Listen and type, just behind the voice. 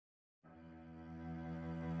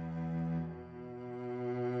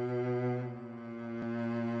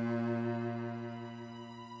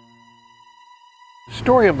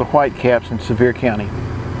story of the Whitecaps in Sevier County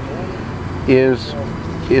is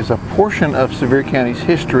a portion of Sevier County's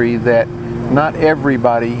history that not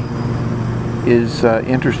everybody is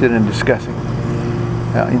interested in discussing.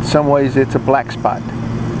 In some ways it's a black spot,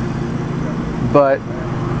 but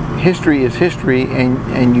history is history,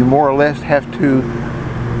 and you more or less have to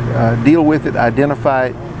deal with it, identify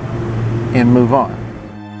it, and move on.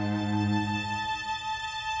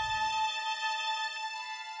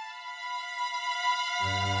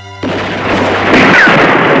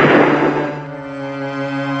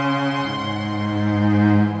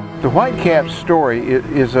 The Whitecaps story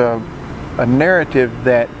is a narrative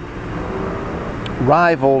that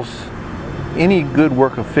rivals any good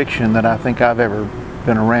work of fiction that I think I've ever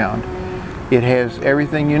been around. It has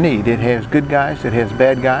everything you need. It has good guys, it has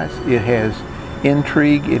bad guys, it has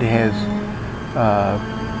intrigue, it has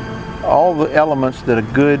all the elements that a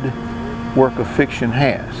good work of fiction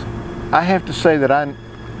has. I have to say that I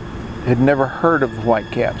had never heard of the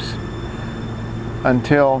Whitecaps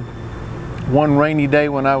until one rainy day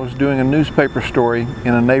when I was doing a newspaper story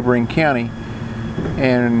in a neighboring county,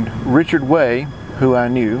 and Richard Way, who I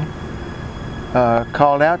knew,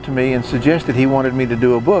 called out to me and suggested he wanted me to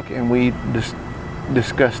do a book, and we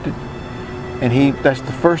discussed it, and that's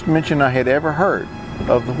the first mention I had ever heard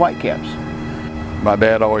of the Whitecaps. My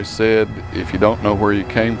dad always said, if you don't know where you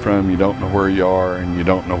came from, you don't know where you are, and you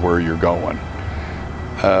don't know where you're going.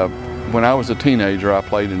 When I was a teenager, I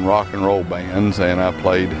played in rock and roll bands, and I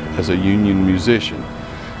played as a union musician,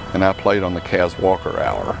 and I played on the Kaz Walker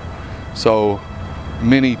Hour. So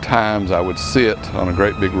many times I would sit on a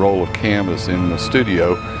great big roll of canvas in the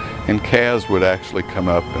studio, and Kaz would actually come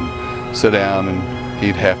up and sit down, and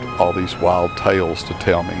he'd have all these wild tales to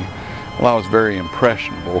tell me. Well, I was very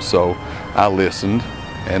impressionable, so I listened,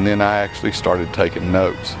 and then I actually started taking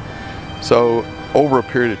notes. So over a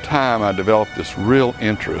period of time, I developed this real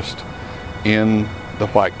interest in the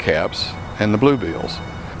Whitecaps and the Bluebills.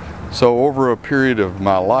 So over a period of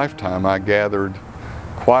my lifetime, I gathered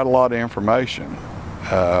quite a lot of information.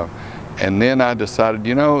 And then I decided,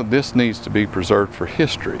 you know, this needs to be preserved for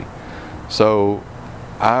history. So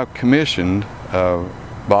I commissioned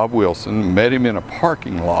Bob Wilson, met him in a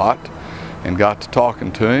parking lot, and got to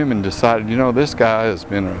talking to him and decided, you know, this guy has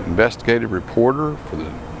been an investigative reporter for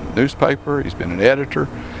the newspaper, he's been an editor,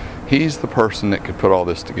 he's the person that could put all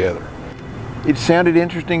this together. It sounded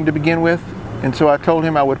interesting to begin with, and so I told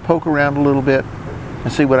him I would poke around a little bit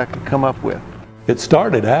and see what I could come up with. It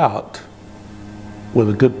started out with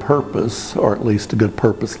a good purpose, or at least a good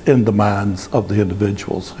purpose in the minds of the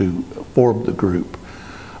individuals who formed the group.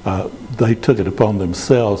 They took it upon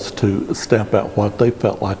themselves to stamp out what they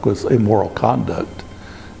felt like was immoral conduct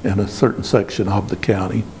in a certain section of the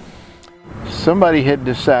county. Somebody had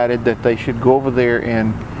decided that they should go over there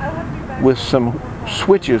and, with some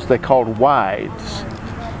switches they called wides,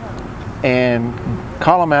 and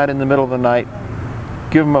call them out in the middle of the night,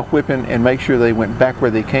 give them a whipping, and make sure they went back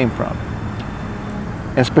where they came from.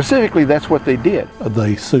 And specifically, that's what they did.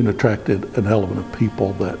 They soon attracted an element of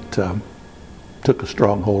people that took a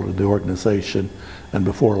strong hold of the organization, and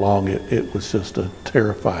before long it was just a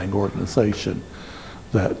terrifying organization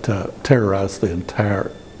that terrorized the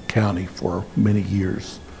entire county for many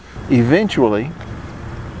years. Eventually,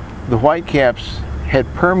 the Whitecaps had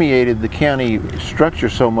permeated the county structure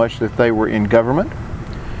so much that they were in government,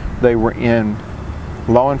 they were in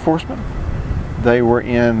law enforcement, they were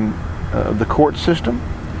in the court system,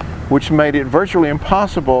 which made it virtually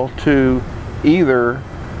impossible to either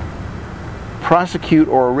prosecute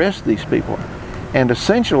or arrest these people. And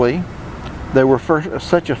essentially, they were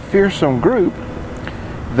such a fearsome group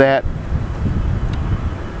that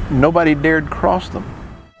nobody dared cross them.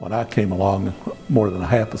 When I came along more than a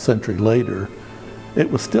half a century later, it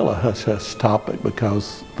was still a hush-hush topic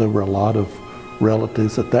because there were a lot of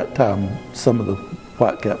relatives. At that time, some of the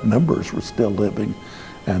Whitecap members were still living,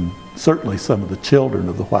 and certainly some of the children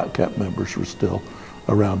of the Whitecap members were still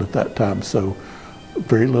around at that time. So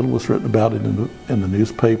very little was written about it in the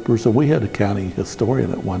newspapers, and we had a county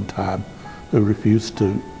historian at one time who refused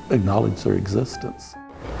to acknowledge their existence.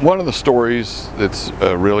 One of the stories that's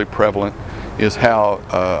really prevalent is how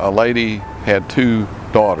a lady had two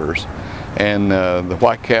daughters, and the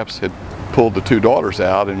Whitecaps had pulled the two daughters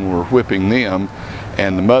out and were whipping them,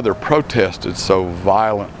 and the mother protested so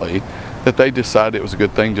violently that they decided it was a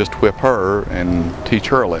good thing just to whip her and teach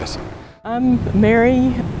her a lesson. I'm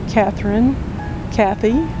Mary Catherine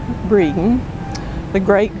Kathy Breeden, the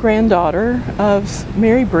great-granddaughter of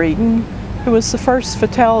Mary Breeden, who was the first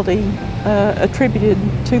fatality attributed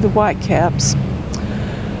to the Whitecaps.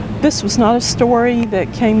 This was not a story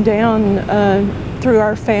that came down through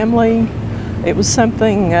our family It was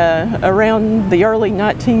something around the early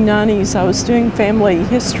 1990s. I was doing family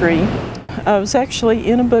history. I was actually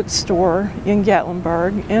in a bookstore in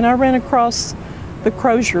Gatlinburg, and I ran across the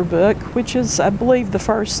Crozier book, which is, I believe, the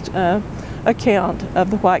first account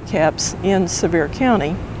of the Whitecaps in Sevier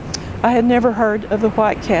County. I had never heard of the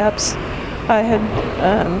Whitecaps. I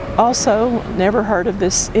had also never heard of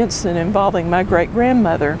this incident involving my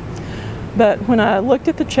great-grandmother. But when I looked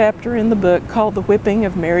at the chapter in the book called The Whipping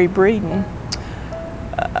of Mary Breeden,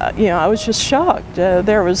 you know, I was just shocked.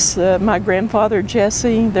 There was my grandfather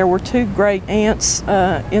Jesse. There were two great aunts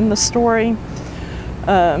in the story,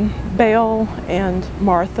 Belle and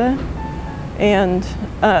Martha. And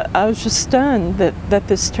I was just stunned that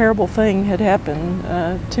this terrible thing had happened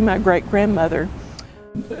to my great-grandmother.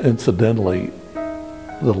 Incidentally,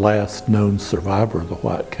 the last known survivor of the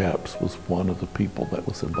Whitecaps was one of the people that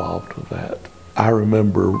was involved with that. I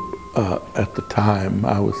remember at the time,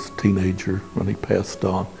 I was a teenager when he passed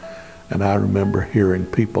on, and I remember hearing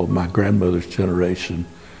people of my grandmother's generation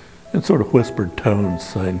in sort of whispered tones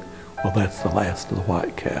saying, well, that's the last of the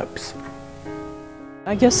Whitecaps.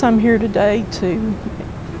 I guess I'm here today to,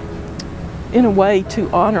 in a way, to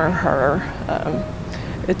honor her.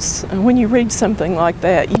 It's when you read something like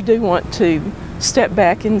that, you do want to step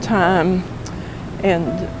back in time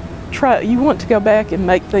and you want to go back and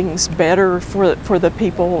make things better for the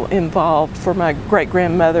people involved, for my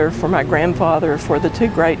great-grandmother, for my grandfather, for the two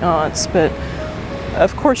great aunts, but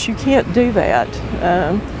of course you can't do that.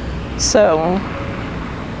 So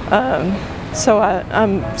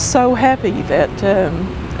I'm so happy that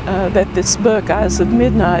that this book, Eyes of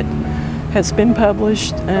Midnight, has been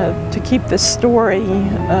published to keep this story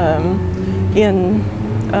in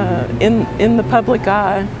the public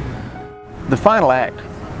eye. The final act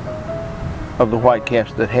of the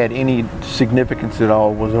Whitecaps that had any significance at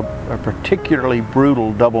all was a particularly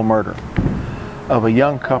brutal double murder of a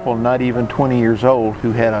young couple not even 20 years old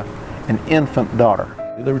who had an infant daughter.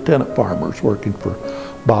 They were tenant farmers working for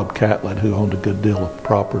Bob Catlett, who owned a good deal of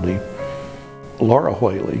property. Laura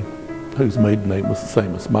Whaley, whose maiden name was the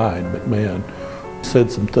same as mine, McMahon,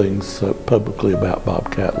 said some things publicly about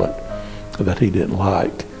Bob Catlett that he didn't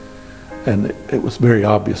like. And it was very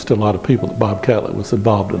obvious to a lot of people that Bob Catlett was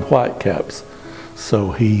involved in the Whitecaps.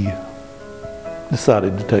 So he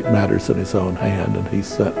decided to take matters in his own hand, and he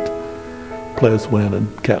sent Pleswin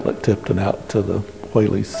and Catlett Tipton out to the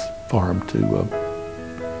Whaley's farm to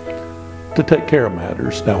take care of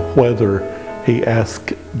matters. Now, whether he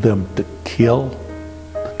asked them to kill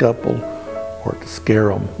the couple or to scare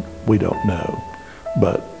them, we don't know.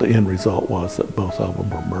 But the end result was that both of them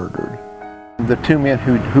were murdered. The two men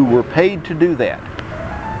who were paid to do that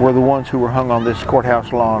were the ones who were hung on this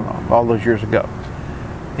courthouse lawn all those years ago,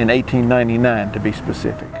 in 1899 to be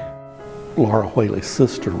specific. Laura Whaley's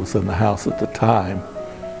sister was in the house at the time,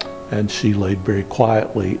 and she laid very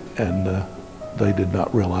quietly, and they did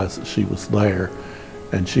not realize that she was there.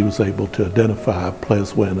 And she was able to identify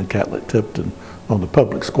Pleswin and Catlett Tipton on the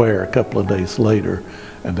public square a couple of days later,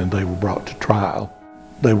 and then they were brought to trial.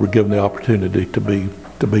 They were given the opportunity to be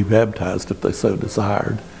baptized if they so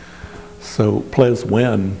desired. So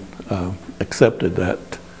Pleswin accepted that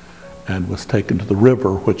and was taken to the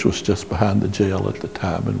river, which was just behind the jail at the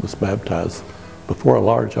time, and was baptized before a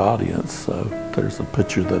large audience. There's a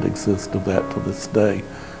picture that exists of that to this day,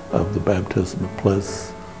 of the baptism of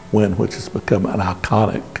Pleswin, which has become an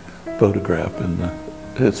iconic photograph in the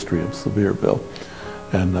history of Sevierville.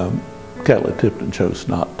 And Catlett Tipton chose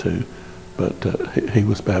not to, but he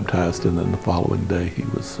was baptized, and then the following day he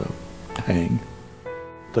was hanged.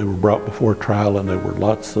 They were brought before trial, and there were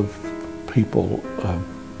lots of people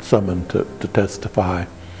summoned to testify.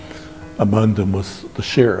 Among them was the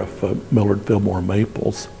sheriff, Millard Fillmore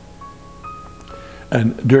Maples.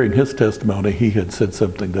 And during his testimony, he had said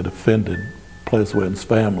something that offended Pleswin's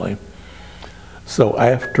family. So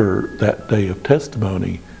after that day of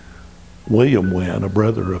testimony, William Wynn, a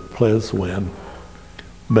brother of Pleswin,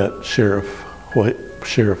 met Sheriff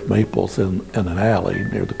Maples in an alley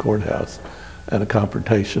near the courthouse, and a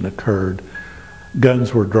confrontation occurred.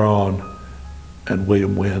 Guns were drawn, and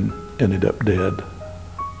William Wynn ended up dead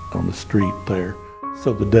on the street there.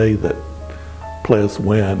 So the day that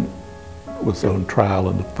Pleswin was on trial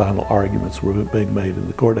and the final arguments were being made in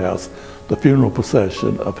the courthouse, the funeral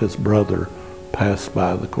procession of his brother passed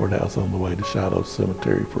by the courthouse on the way to Shadow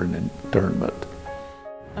Cemetery for an interment.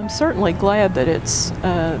 I'm certainly glad that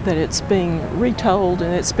it's being retold,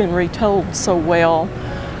 and it's been retold so well.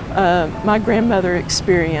 My great-grandmother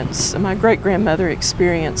experienced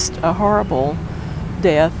a horrible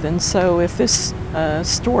death, and so if this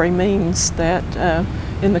story means that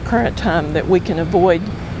in the current time that we can avoid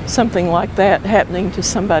something like that happening to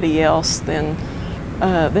somebody else, then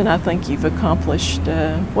I think you've accomplished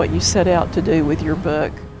what you set out to do with your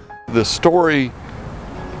book. The story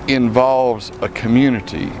involves a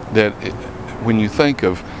community that, when you think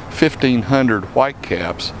of 1,500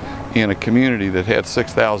 Whitecaps in a community that had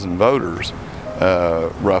 6,000 voters,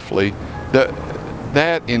 roughly,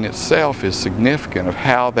 that in itself is significant of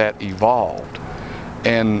how that evolved.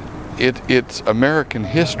 And it's American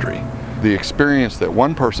history. The experience that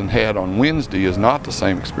one person had on Wednesday is not the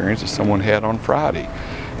same experience as someone had on Friday.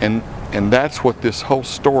 And that's what this whole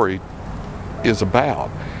story is about,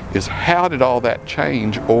 is how did all that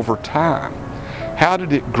change over time? How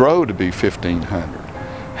did it grow to be 1,500?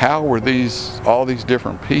 How were all these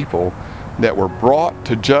different people that were brought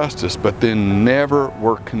to justice but then never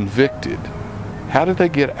were convicted? How did they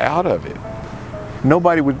get out of it?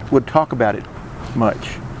 Nobody would talk about it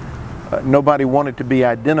much. Nobody wanted to be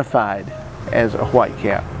identified as a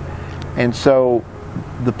Whitecap. And so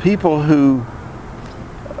the people who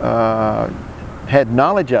had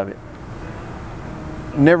knowledge of it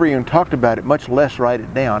never even talked about it, much less write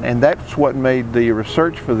it down. And that's what made the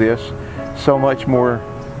research for this so much more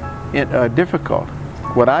difficult.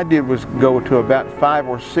 What I did was go to about 5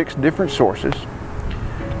 or 6 different sources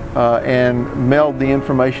and meld the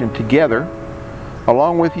information together,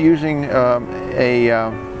 along with using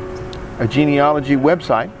a genealogy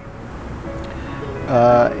website,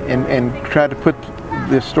 and try to put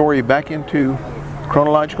this story back into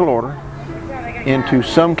chronological order, into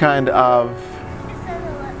some kind of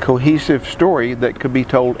cohesive story that could be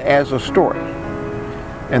told as a story.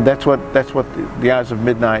 And that's what The Eyes of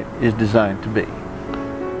Midnight is designed to be.